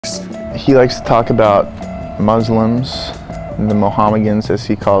He likes to talk about Muslims, the Mohammedans as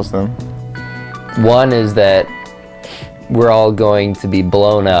he calls them. One is that we're all going to be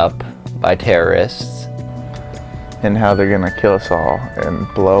blown up by terrorists. And how they're gonna kill us all and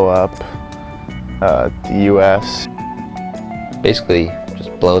blow up the US. Basically,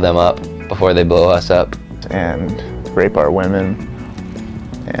 just blow them up before they blow us up. And rape our women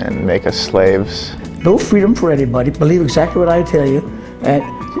and make us slaves. No freedom for anybody. Believe exactly what I tell you. And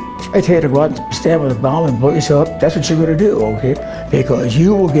if I tell you to go out and stand with a bomb and blow yourself up, that's what you're going to do, okay? Because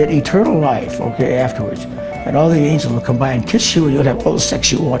you will get eternal life, okay, afterwards. And all the angels will come by and kiss you, and you'll have all the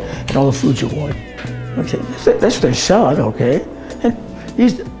sex you want and all the food you want. Okay, that's what they're selling, okay? And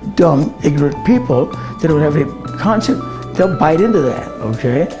these dumb, ignorant people that don't have any concept, they'll bite into that,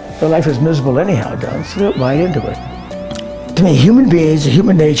 okay? Their life is miserable anyhow, done, so they'll bite into it. To me, human beings,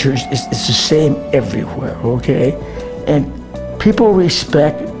 human nature is the same everywhere, okay? And people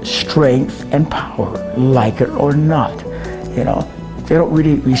respect strength and power, like it or not. You know, they don't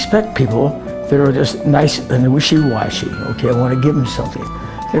really respect people that are just nice and wishy-washy, okay? I want to give them something.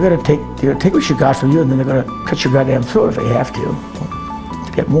 They're gonna take what you got from you, and then they're gonna cut your goddamn throat if they have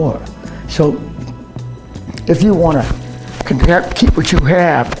to get more. So, if you want to keep what you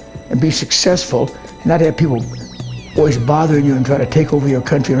have and be successful, and not have people always bothering you and trying to take over your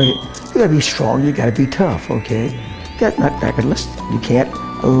country, you gotta be strong, you gotta be tough, okay? You can't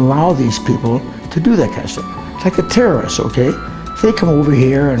allow these people to do that kind of stuff. It's like the terrorists, okay? If they come over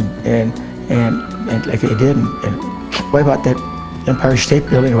here and like they did and wipe out that Empire State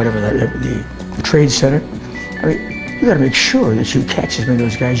Building or whatever, the Trade Center, I mean, you gotta make sure that you catch as many of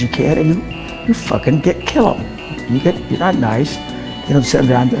those guys as you can, and you fucking kill them. You're not nice. You don't send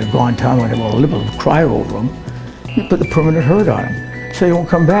them down to Guantanamo and have a liberal cry over them. You put the permanent hurt on them so they won't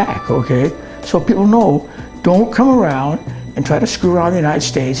come back, okay? So people know, don't come around and try to screw around the United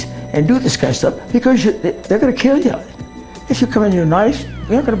States and do this kind of stuff, because they're gonna kill you. If you come in, you're nice,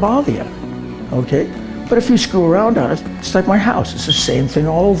 they're not gonna bother you, okay? But if you screw around on us, it's like my house. It's the same thing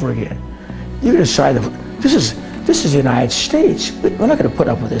all over again. You decide that this is the United States. We're not gonna put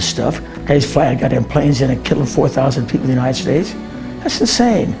up with this stuff. Guys flying goddamn planes in and killing 4,000 people in the United States. That's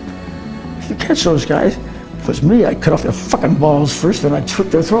insane. If you catch those guys, if it was me, I'd cut off their fucking balls first, then I'd slit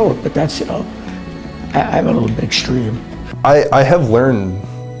their throat. But that's, you know, I'm a little bit extreme. I have learned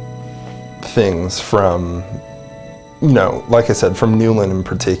things from, you know, like I said, from Newland in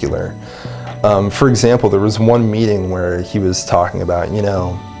particular. For example, there was one meeting where he was talking about, you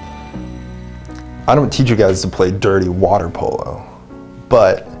know, I don't teach you guys to play dirty water polo,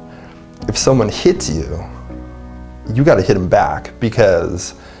 but if someone hits you, you got to hit them back,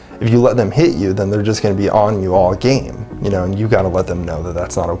 because if you let them hit you, then they're just going to be on you all game, you know, and you got to let them know that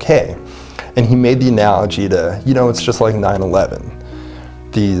that's not okay. And he made the analogy to, you know, it's just like 9/11.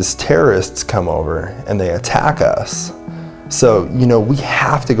 These terrorists come over and they attack us. So, you know, we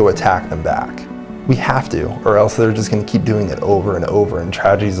have to go attack them back. We have to, or else they're just going to keep doing it over and over, and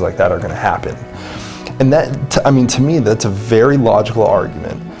tragedies like that are going to happen. And that, I mean, to me, that's a very logical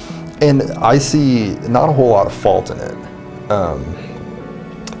argument. And I see not a whole lot of fault in it.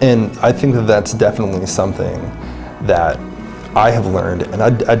 And I think that that's definitely something that I have learned, and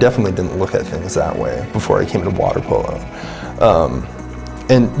I definitely didn't look at things that way before I came to water polo.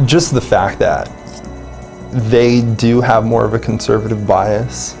 And just the fact that they do have more of a conservative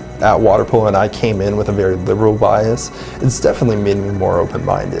bias at water polo, and I came in with a very liberal bias, it's definitely made me more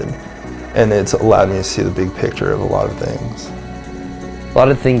open-minded. And it's allowed me to see the big picture of a lot of things. A lot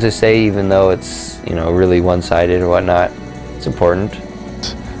of things to say, even though it's, you know, really one-sided or whatnot, it's important.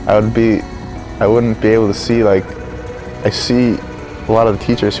 I wouldn't be able to see, like, I see a lot of the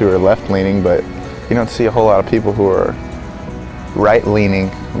teachers who are left-leaning, but you don't see a whole lot of people who are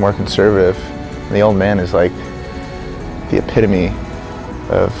right-leaning, more conservative. And the old man is like the epitome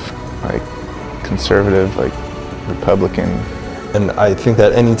of like conservative, like Republican. And I think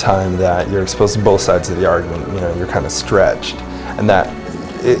that any time that you're exposed to both sides of the argument, you know, you're kind of stretched, and that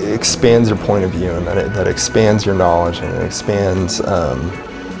it expands your point of view, and that expands your knowledge, and it expands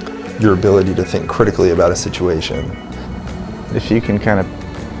your ability to think critically about a situation. If you can kind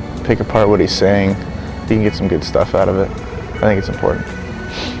of pick apart what he's saying, you can get some good stuff out of it. I think it's important.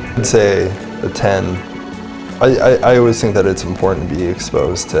 I'd say a 10. I always think that it's important to be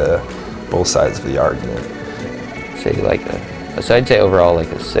exposed to both sides of the argument. Say like so I'd say overall like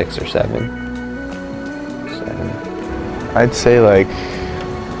a 6 or 7. 7. I'd say like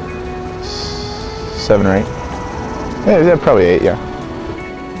 7 or 8. Yeah, probably 8, yeah.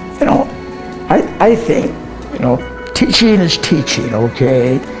 You know, I think, you know, teaching is teaching,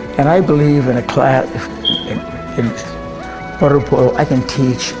 okay? And I believe in a class, in water polo, I can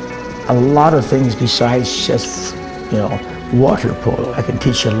teach a lot of things besides just, you know, water polo. I can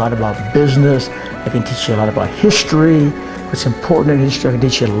teach you a lot about business. I can teach you a lot about history, what's important in history. I can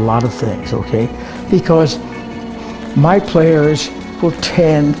teach you a lot of things, okay? Because my players will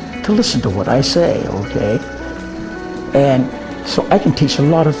tend to listen to what I say, okay? And so I can teach a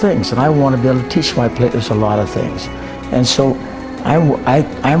lot of things, and I want to be able to teach my players a lot of things. And so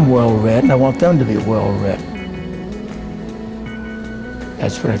I'm well-read, and I want them to be well-read.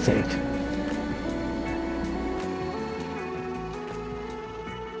 That's what I think.